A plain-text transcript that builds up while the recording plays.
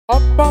Ha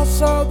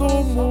pasado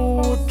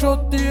mucho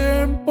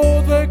tiempo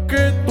de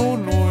que tú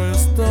no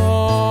estás.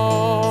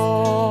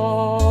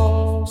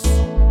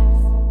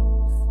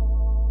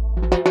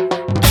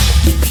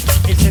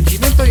 El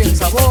sentimiento y el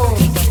sabor.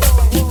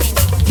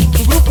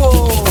 Tu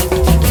grupo.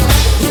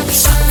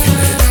 Los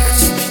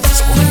Ángeles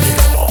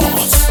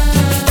Sonideros.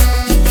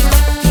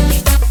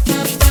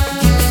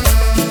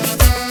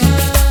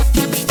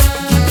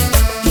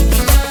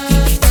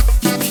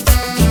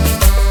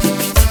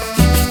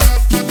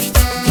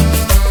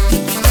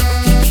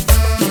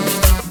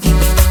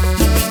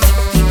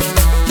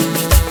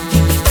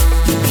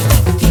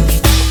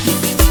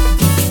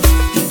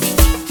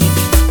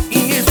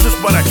 Y esto es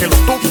para que lo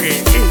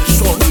toque el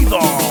sonido.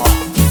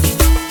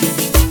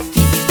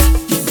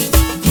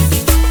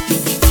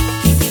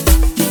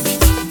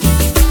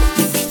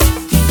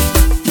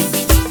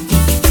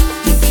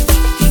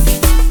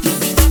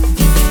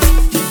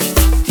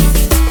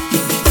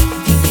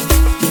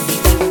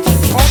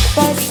 Ha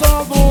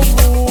pasado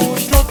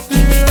mucho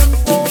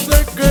tiempo de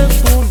que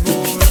tú no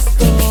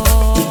estás.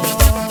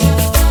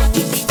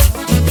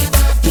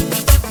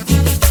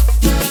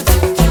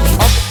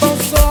 Ha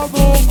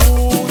pasado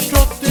mucho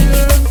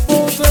tiempo,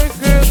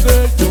 dejé de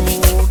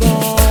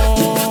llorar.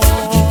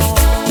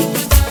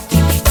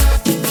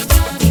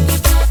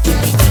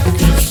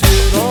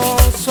 Quisiera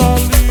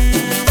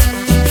salir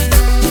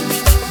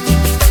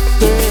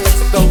de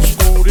esta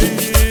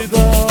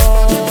oscuridad.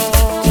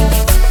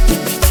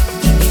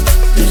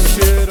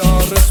 Quisiera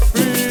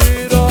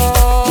respirar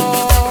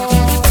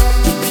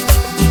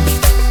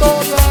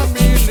toda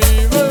mi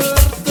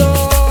libertad.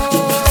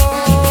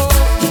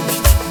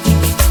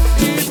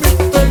 Y mi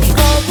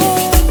pecado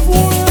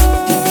fue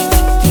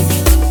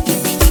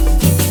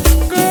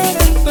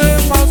quererte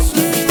más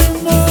y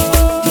más.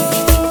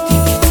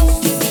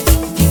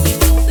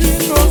 Y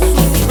no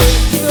supe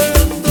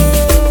entender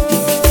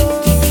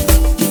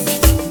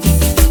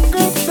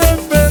que te he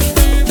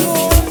perdido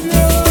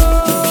ya.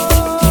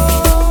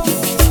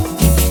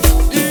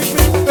 Y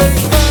mi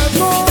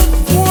pecado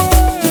fue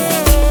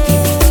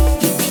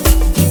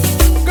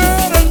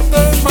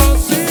quererte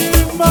más y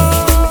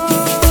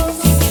más.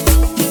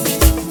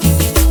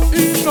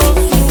 Y no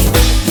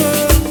supe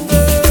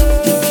entender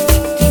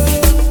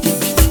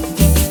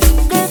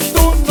que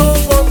tú no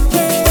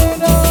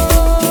volverás.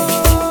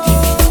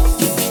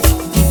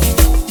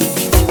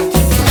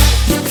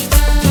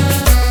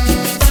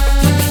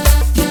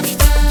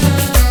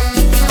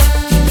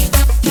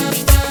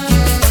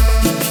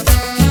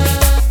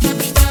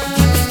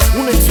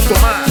 Un éxito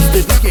más de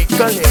DJ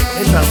Kale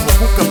en la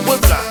Mojuca Puebla.